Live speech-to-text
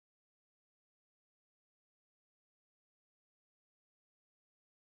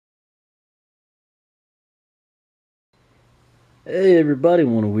Hey everybody,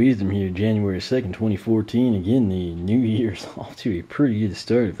 One of Wisdom here, January 2nd, 2014. Again, the new year's off to a pretty good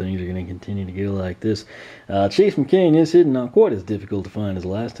start if things are going to continue to go like this. Chase McCain is hidden, not quite as difficult to find as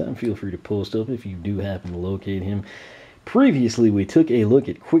last time. Feel free to post up if you do happen to locate him. Previously, we took a look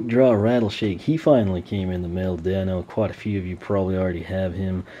at Quick Draw Rattleshake. He finally came in the mail today. I know quite a few of you probably already have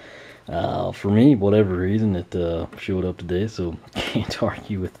him. For me, whatever reason, it showed up today, so can't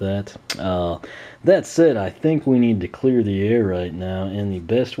argue with that. That said, I think we need to clear the air right now, and the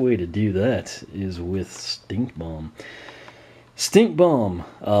best way to do that is with Stink Bomb. Stink Bomb,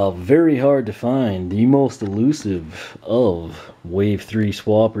 very hard to find, the most elusive of Wave 3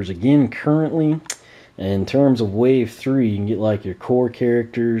 swappers. Again, currently, in terms of Wave 3, you can get like your core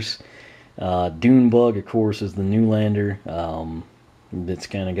characters. Dunebug, of course, is the new lander. That's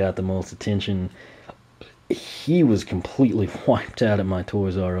kind of got the most attention. He was completely wiped out at my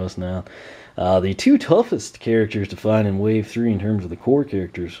Toys R Us now. The two toughest characters to find in Wave 3 in terms of the core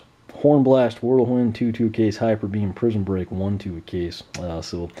characters: Hornblast, Whirlwind, 2 case, Hyper Beam, Prism Break, 1 a case.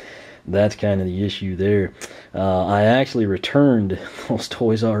 So that's kind of the issue there. I actually returned those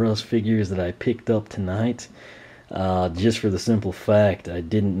Toys R Us figures that I picked up tonight, just for the simple fact I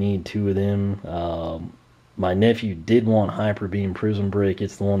didn't need 2 of them. My nephew did want Hyper Beam Prism Break.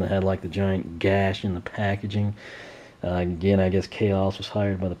 It's the one that had like the giant gash in the packaging. Again, I guess Chaos was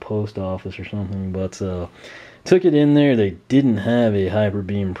hired by the post office or something, but took it in there. They didn't have a Hyper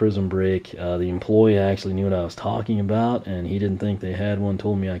Beam Prism Break. The employee actually knew what I was talking about, and he didn't think they had one,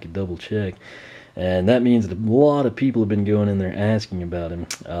 told me I could double check. And that means that a lot of people have been going in there asking about him.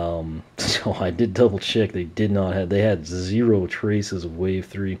 So I did double check. They did not have, they had 0 traces of Wave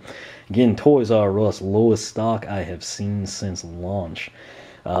 3. Again, Toys R Us, lowest stock I have seen since launch.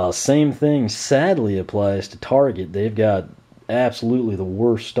 Same thing sadly applies to Target. They've got absolutely the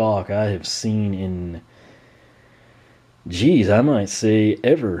worst stock I have seen in, geez, I might say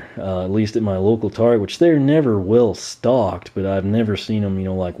ever, at least at my local Target, which they're never well stocked, but I've never seen them,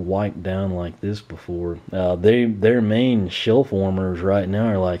 like wiped down like this before. Their main shelf warmers right now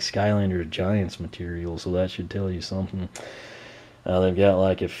are like Skylanders Giants material, so that should tell you something. They've got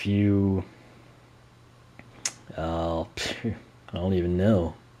like a few, I don't even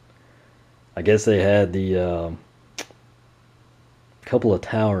know. I guess they had the couple of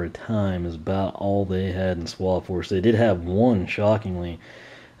Tower of Time is about all they had in Swap Force. They did have one, shockingly,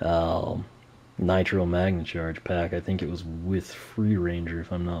 Nitro Magna Charge pack. I think it was with Free Ranger,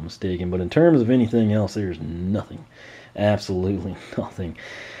 if I'm not mistaken. But in terms of anything else, there's nothing. Absolutely nothing.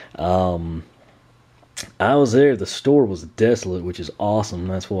 I was there. The store was desolate, which is awesome.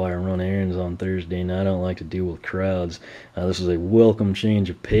 That's why I run errands on Thursday night. I don't like to deal with crowds. This was a welcome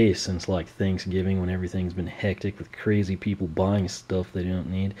change of pace since like Thanksgiving, when everything's been hectic with crazy people buying stuff they don't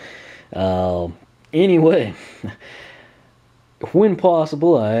need. Anyway, when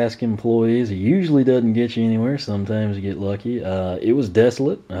possible, I ask employees. It usually doesn't get you anywhere. Sometimes you get lucky. It was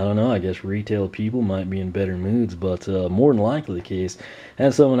desolate. I don't know. I guess retail people might be in better moods, but more than likely the case.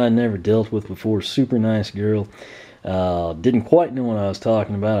 Had someone I'd never dealt with before. Super nice girl. Didn't quite know what I was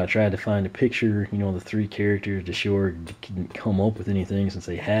talking about. I tried to find a picture, the 3 characters to show her. Couldn't come up with anything since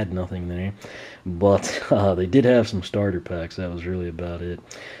they had nothing there. But they did have some starter packs. That was really about it.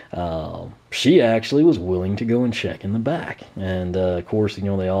 She actually was willing to go and check in the back. And of course,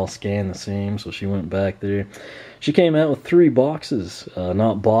 they all scan the same, so she went back there. She came out with 3 boxes.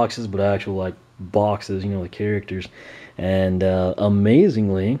 Not boxes, but actual like boxes, the characters. And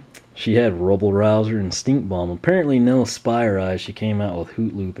amazingly, she had Rubble Rouser and Stink Bomb. Apparently no Spire Eyes. She came out with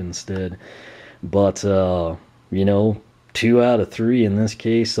Hoot Loop instead. But, 2 out of 3 in this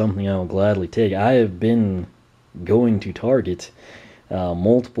case, something I will gladly take. I have been going to Target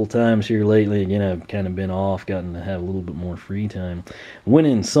multiple times here lately. Again, I've kind of been off, gotten to have a little bit more free time. Went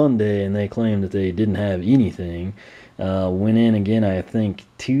in Sunday, and they claimed that they didn't have anything. Went in again, I think,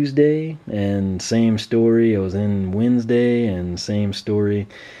 Tuesday, and same story. I was in Wednesday, and same story.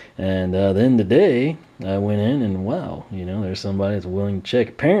 And then today, I went in, and wow, there's somebody that's willing to check.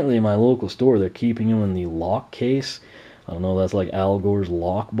 Apparently, in my local store, they're keeping them in the lock case. I don't know, that's like Al Gore's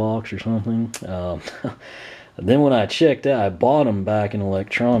lock box or something. Then when I checked out, I bought them back in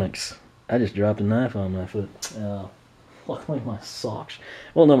electronics. I just dropped a knife on my foot. Luckily my socks.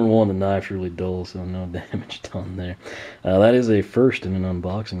 Well, number one, the knife's really dull, so no damage done there. That is a first in an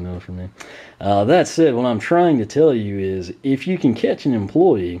unboxing, though, for me. That said, what I'm trying to tell you is, if you can catch an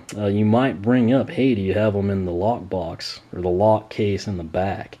employee, you might bring up, hey, do you have them in the lock box, or the lock case in the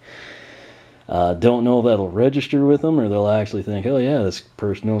back? Don't know if that'll register with them, or they'll actually think, oh yeah, this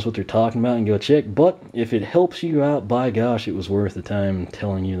person knows what they're talking about, and go check. But if it helps you out, by gosh, it was worth the time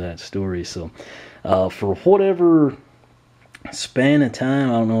telling you that story. So for whatever span of time,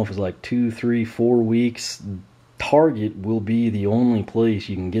 I don't know if it's like 2, 3, 4 weeks, Target will be the only place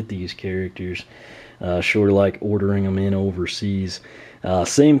you can get these characters, short of like ordering them in overseas.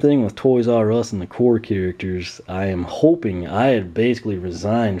 Same thing with Toys R Us and the core characters. I am hoping, I had basically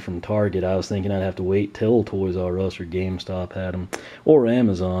resigned from Target. I was thinking I'd have to wait till Toys R Us or GameStop had them, or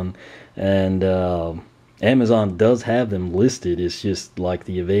Amazon. And Amazon does have them listed. It's just like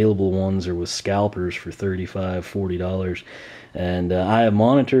the available ones are with scalpers for $35, $40. And I have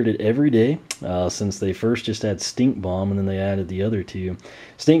monitored it every day since they first just had Stink Bomb, and then they added the other two.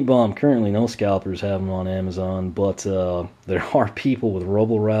 Stink Bomb, currently no scalpers have them on Amazon, but there are people with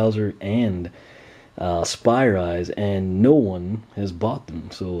Rubble Rouser and Spire Eyes, and no one has bought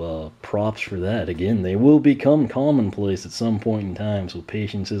them. So props for that. Again, they will become commonplace at some point in time, so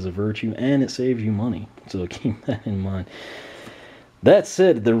patience is a virtue, and it saves you money. So keep that in mind. That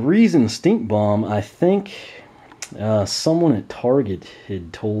said, the reason Stink Bomb, I think... someone at Target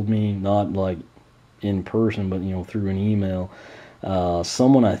had told me, not like in person, but through an email.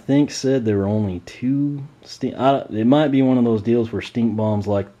 Someone, I think, said there were only 2 it might be one of those deals where Stink Bomb's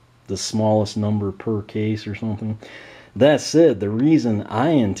like the smallest number per case or something. That said, the reason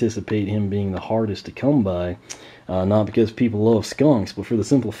I anticipate him being the hardest to come by, not because people love skunks, but for the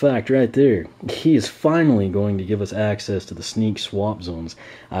simple fact right there, he is finally going to give us access to the sneak swap zones.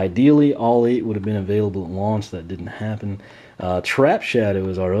 Ideally, all 8 would have been available at launch. That didn't happen. Trap Shadow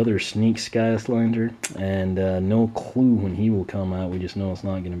is our other sneak Skylander, and no clue when he will come out. We just know it's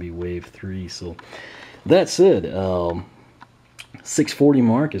not going to be Wave 3. So that said, 640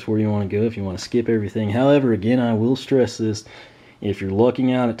 mark is where you want to go if you want to skip everything. However, again, I will stress this. If you're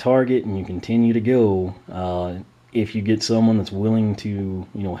looking out at Target and you continue to go, if you get someone that's willing to,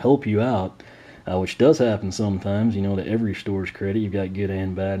 help you out, which does happen sometimes, to every store's credit, you've got good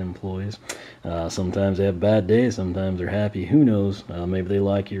and bad employees. Sometimes they have bad days, sometimes they're happy, who knows, maybe they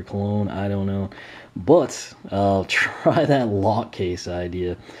like your cologne, I don't know. But try that lock case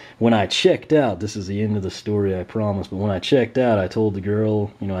idea. When I checked out, this is the end of the story, I promise, but when I checked out, I told the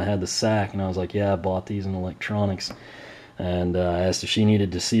girl, I had the sack, and I was like, yeah, I bought these in electronics. And I asked if she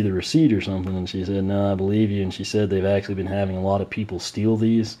needed to see the receipt or something, and she said, no, I believe you. And she said they've actually been having a lot of people steal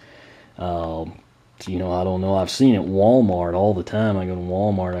these. I don't know. I've seen it at Walmart all the time. I go to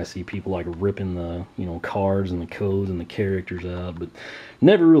Walmart, I see people like ripping the, cards and the codes and the characters out. But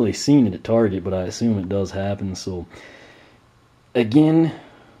never really seen it at Target, but I assume it does happen. So, again,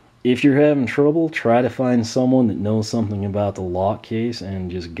 if you're having trouble, try to find someone that knows something about the lock case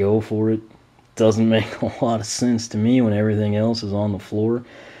and just go for it. Doesn't make a lot of sense to me when everything else is on the floor,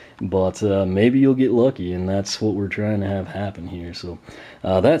 but maybe you'll get lucky, and that's what we're trying to have happen here. So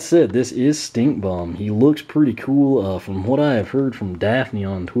that said, this is Stink Bomb. He looks pretty cool. From what I have heard from Daphne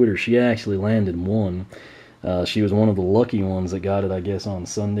on Twitter, she actually landed one. She was one of the lucky ones that got it, I guess, on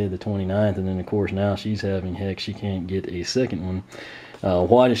Sunday the 29th, and then of course now she's having heck, she can't get a second one.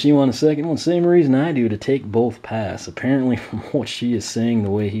 Why does she want a second one? Same reason I do, to take both paths. Apparently, from what she is saying, the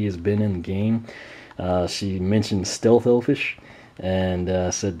way he has been in the game, she mentioned Stealth Elfish,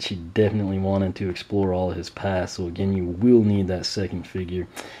 and said she definitely wanted to explore all of his paths. So again, you will need that second figure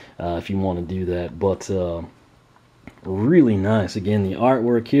if you want to do that. But really nice. Again, the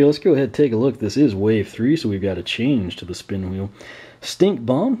artwork here. Let's go ahead and take a look. This is Wave 3, so we've got a change to the spin wheel. Stink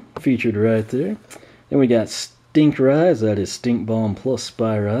Bomb featured right there. Then we got Stink Rise, that is Stink Bomb plus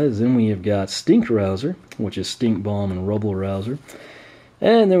Spire Eyes. Then we have got Stink Rouser, which is Stink Bomb and Rubble Rouser.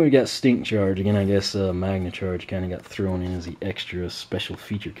 And then we've got Stink Charge. Again, I guess Magna Charge kind of got thrown in as the extra special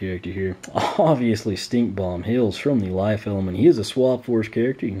feature character here. Obviously, Stink Bomb hails from the Life Element. He is a Swap Force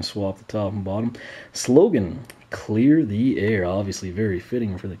character. You can swap the top and bottom. Slogan, Clear the Air. Obviously, very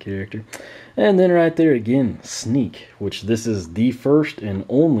fitting for the character. And then right there again, Sneak, which this is the first and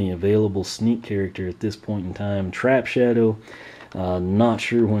only available Sneak character at this point in time. Trap Shadow, not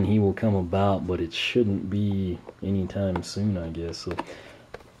sure when he will come about, but it shouldn't be anytime soon, I guess. So,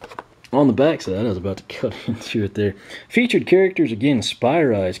 on the back side, I was about to cut into it there. Featured characters, again,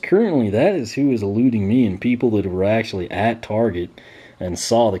 Spire Eyes. Currently, that is who is eluding me, and people that were actually at Target and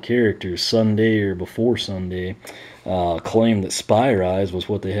saw the characters Sunday or before Sunday claimed that Spire Eyes was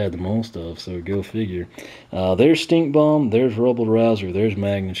what they had the most of, so go figure. There's Stink Bomb, there's Rubble Rouser, there's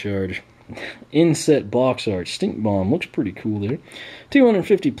Magna Charge. Inset box art. Stink Bomb looks pretty cool there.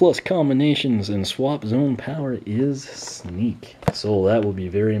 250 plus combinations, and swap zone power is Sneak. So that will be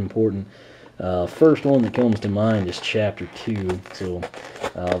very important. First one that comes to mind is Chapter 2. So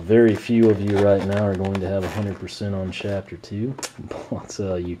very few of you right now are going to have 100% on Chapter 2, but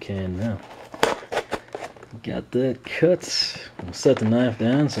you can now. Got that cut. I'll set the knife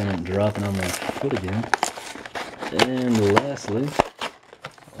down so I'm not dropping on my foot again. And lastly,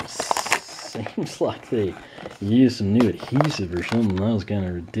 seems like they used some new adhesive or something. That was kind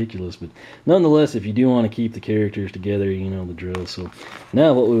of ridiculous, but nonetheless, if you do want to keep the characters together, you know the drill. So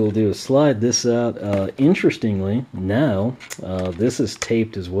now what we will do is slide this out. Interestingly, now this is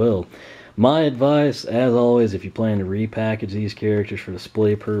taped as well. My advice, as always, if you plan to repackage these characters for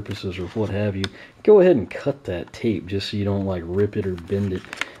display purposes or what have you, go ahead and cut that tape just so you don't like rip it or bend it.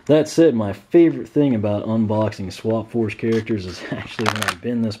 That said, my favorite thing about unboxing Swap Force characters is actually when I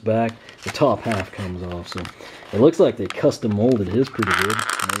bend this back, the top half comes off. So it looks like they custom molded his pretty good.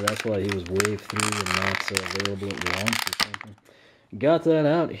 Maybe that's why he was wave 3 and not available at launch or something. Got that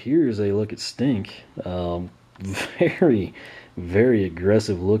out. Here's a look at Stink. Very, very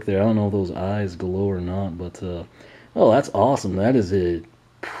aggressive look there. I don't know if those eyes glow or not, but oh, that's awesome. That is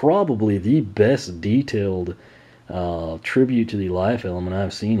probably the best detailed tribute to the life element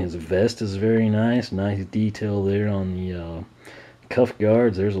I've seen. His vest is very nice detail there on the cuff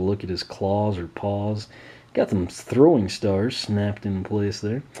guards. There's a look at his claws or paws. Got them throwing stars snapped in place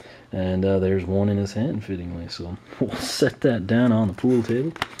there, and there's one in his hand fittingly. So we'll set that down on the pool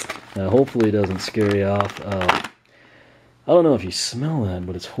table. Hopefully it doesn't scare you off. I don't know if you smell that,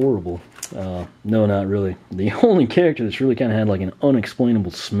 but it's horrible. No, not really. The only character that's really kind of had like an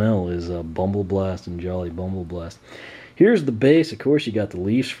unexplainable smell is Bumble Blast and Jolly Bumble Blast. Here's the base. Of course, you got the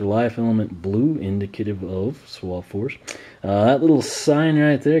leaves for life element blue, indicative of Swap Force. That little sign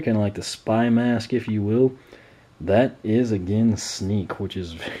right there, kind of like the spy mask, if you will. That is, again, Sneak, which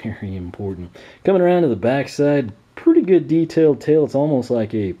is very important. Coming around to the backside, pretty good detailed tail. It's almost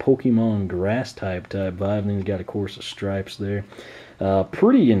like a Pokemon grass type vibe. And then he's got, of course, the stripes there.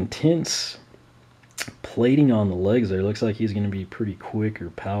 Pretty intense plating on the legs there. Looks like he's going to be pretty quick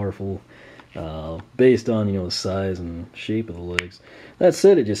or powerful based on, you know, the size and shape of the legs. That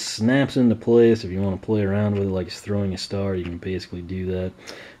said, it just snaps into place. If you want to play around with it like it's throwing a star, you can basically do that.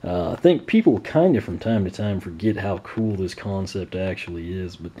 I think people kind of from time to time forget how cool this concept actually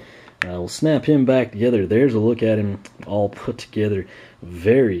is, but we'll snap him back together. There's a look at him all put together.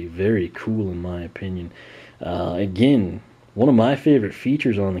 Very, very cool in my opinion. Again, one of my favorite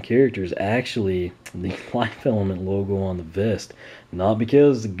features on the character is actually the life element logo on the vest. Not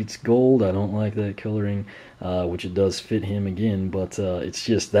because it's gold, I don't like that coloring, which it does fit him again, but it's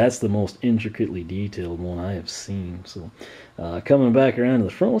just, that's the most intricately detailed one I have seen. So coming back around to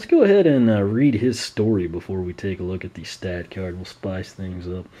the front, let's go ahead and read his story before we take a look at the stat card. We'll spice things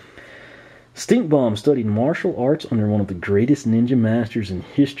up. Stinkbomb studied martial arts under one of the greatest ninja masters in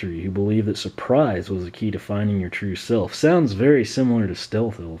history who believed that surprise was the key to finding your true self. Sounds very similar to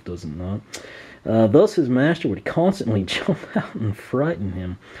Stealth Elf, does it not? Thus his master would constantly jump out and frighten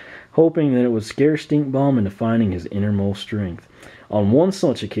him, hoping that it would scare Stinkbomb into finding his innermost strength. On one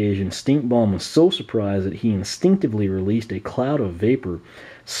such occasion, Stinkbomb was so surprised that he instinctively released a cloud of vapor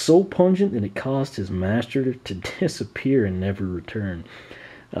so pungent that it caused his master to disappear and never return.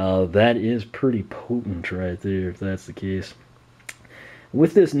 That is pretty potent right there, if that's the case.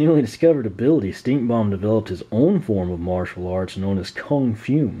 With this newly discovered ability, Stinkbomb developed his own form of martial arts known as Kung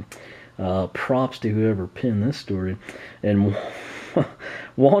Fu. Props to whoever penned this story. And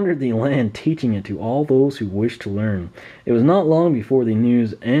wandered the land teaching it to all those who wished to learn. It was not long before the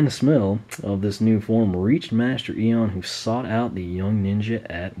news and smell of this new form reached Master Eon, who sought out the young ninja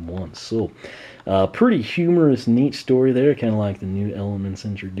at once. So, pretty humorous, neat story there, kind of like the new elements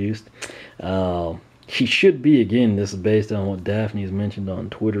introduced. He should be, again, this is based on what Daphne has mentioned on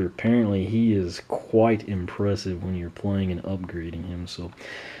Twitter. Apparently, he is quite impressive when you're playing and upgrading him. So,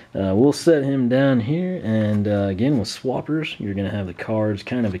 we'll set him down here. And again, with swappers, you're going to have the cards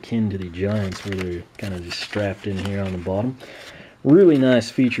kind of akin to the Giants, where they're kind of just strapped in here on the bottom. Really nice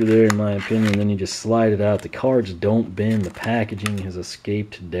feature there, in my opinion. Then you just slide it out. The cards don't bend. The packaging has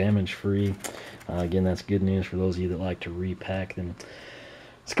escaped damage-free. Again, that's good news for those of you that like to repack them.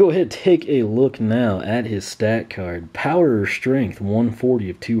 Let's go ahead and take a look now at his stat card. Power or Strength, 140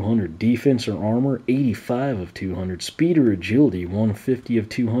 of 200. Defense or Armor, 85 of 200. Speed or Agility, 150 of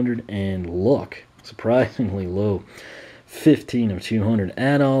 200. And Luck, surprisingly low, 15 of 200.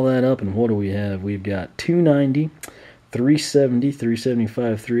 Add all that up, and what do we have? We've got 290, 370,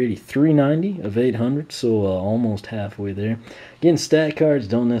 375, 380, 390 of 800, so almost halfway there. Again, stat cards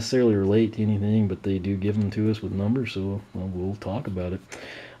don't necessarily relate to anything, but they do give them to us with numbers, so we'll talk about it.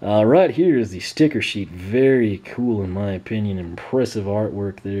 Right here is the sticker sheet. Very cool, in my opinion. Impressive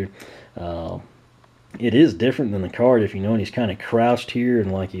artwork there. It is different than the card. If you know, he's kind of crouched here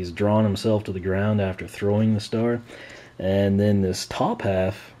and like he's drawn himself to the ground after throwing the star. And then this top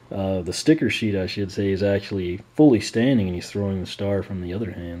half the sticker sheet, I should say, is actually fully standing, and he's throwing the star from the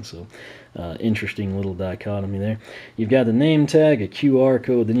other hand. So, interesting little dichotomy there. You've got the name tag, a QR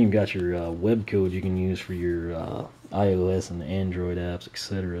code, then you've got your web code you can use for your iOS and Android apps,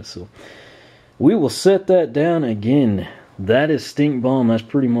 etc. So, we will set that down again. That is Stink Bomb. That's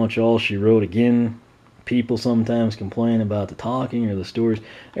pretty much all she wrote. Again, people sometimes complain about the talking or the stories.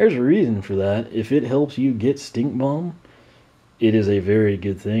 There's a reason for that. If it helps you get Stink Bomb, it is a very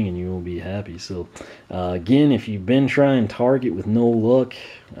good thing and you will be happy. So, again, if you've been trying Target with no luck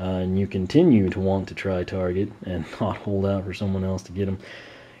and you continue to want to try Target and not hold out for someone else to get them,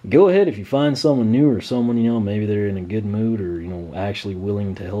 go ahead. If you find someone new or someone, you know, maybe they're in a good mood or, you know, actually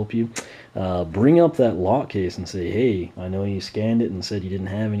willing to help you, bring up that lock case and say, hey, I know you scanned it and said you didn't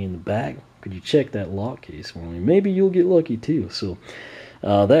have any in the back. Could you check that lock case for me? Maybe you'll get lucky too. So,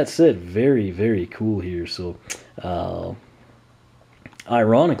 that said, very, very cool here. So,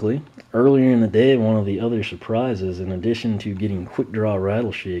 ironically, earlier in the day, one of the other surprises, in addition to getting Quick Draw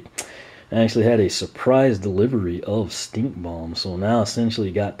Rattleshake, I actually had a surprise delivery of Stink Bomb. So now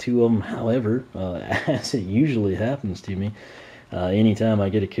essentially got two of them. However, as it usually happens to me, anytime I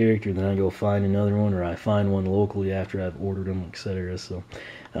get a character, then I go find another one, or I find one locally after I've ordered them, etc. So,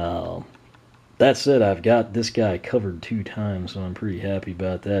 that said, I've got this guy covered 2 times, so I'm pretty happy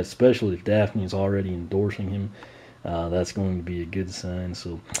about that, especially if Daphne's already endorsing him. That's going to be a good sign.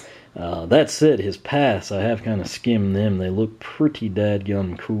 So, that said, his paths, I have kind of skimmed them. They look pretty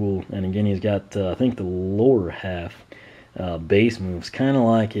dadgum cool. And again, he's got, I think, the lower half base moves, kind of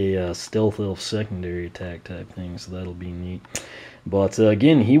like a Stealth Elf secondary attack type thing, so that'll be neat. But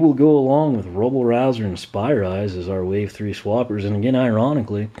again, he will go along with Rubble Rouser and Spire Eyes as our Wave 3 swappers. And again,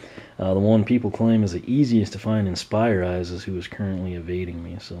 ironically, the one people claim is the easiest to find in Spire Eyes is who is currently evading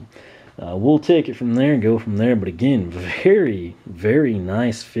me. So, we'll take it from there and go from there. But again, very, very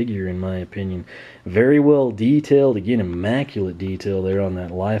nice figure in my opinion. Very well detailed. Again, immaculate detail there on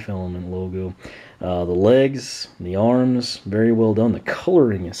that Life Element logo. The legs, the arms, very well done. The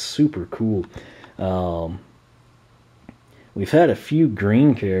coloring is super cool. We've had a few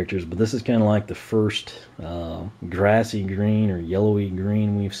green characters, but this is kind of like the first grassy green or yellowy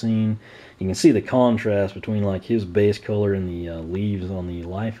green we've seen. You can see the contrast between like his base color and the leaves on the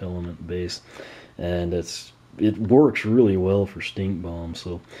Life Element base, and it works really well for Stink Bomb.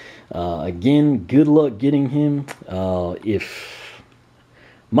 So again, good luck getting him.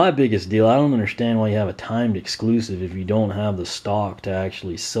 My biggest deal, I don't understand why you have a timed exclusive if you don't have the stock to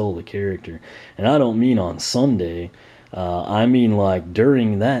actually sell the character. And I don't mean on Sunday. I mean, like,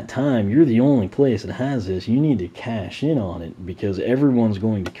 during that time, you're the only place that has this. You need to cash in on it because everyone's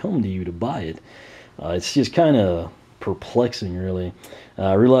going to come to you to buy it. It's just kind of perplexing, really.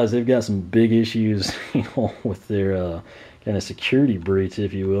 I realize they've got some big issues, you know, with their kind of security breach,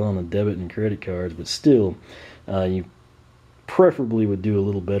 if you will, on the debit and credit cards. But still, you preferably would do a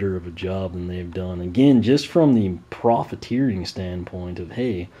little better of a job than they've done. Again, just from the profiteering standpoint of,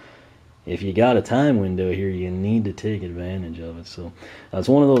 hey, if you got a time window here, you need to take advantage of it. So it's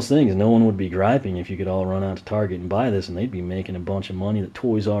one of those things. No one would be griping if you could all run out to Target and buy this, and they'd be making a bunch of money that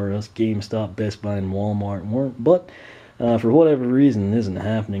Toys R Us, GameStop, Best Buy, and Walmart weren't. But for whatever reason, it isn't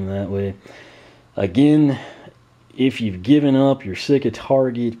happening that way. Again, if you've given up, you're sick of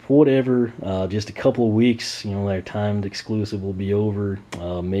Target, whatever, just a couple of weeks, you know, their timed exclusive will be over.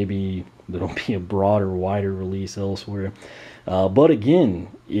 Maybe there'll be a broader, wider release elsewhere. But again,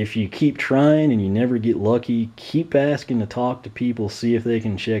 if you keep trying and you never get lucky, keep asking to talk to people, see if they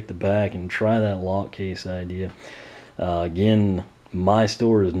can check the back, and try that lock case idea. Again, my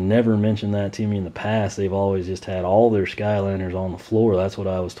store has never mentioned that to me in the past. They've always just had all their Skylanders on the floor. That's what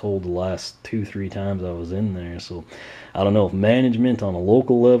I was told the last 2-3 times I was in there. So I don't know if management on a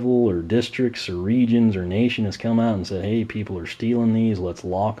local level or districts or regions or nation has come out and said, hey, people are stealing these, let's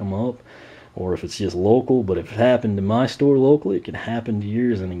lock them up. Or if it's just local. But if it happened to my store locally, it can happen to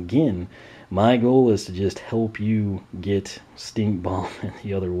yours. And again, my goal is to just help you get Stink Bomb and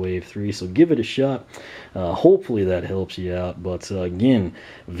the other Wave 3. So give it a shot. Hopefully that helps you out. But again,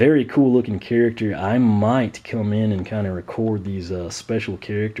 very cool looking character. I might come in and kind of record these special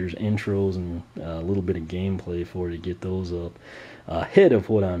characters, intros, and a little bit of gameplay for you to get those up ahead of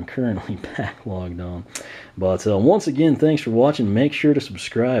what I'm currently backlogged on. But once again, thanks for watching. Make sure to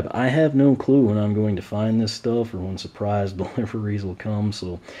subscribe. I have no clue when I'm going to find this stuff or when surprise deliveries will come.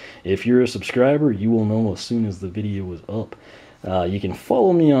 So if you're a subscriber, you will know as soon as the video is up. You can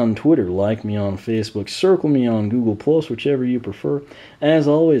follow me on Twitter, like me on Facebook, circle me on Google+, whichever you prefer. As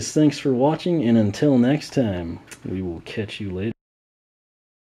always, thanks for watching, and until next time, we will catch you later.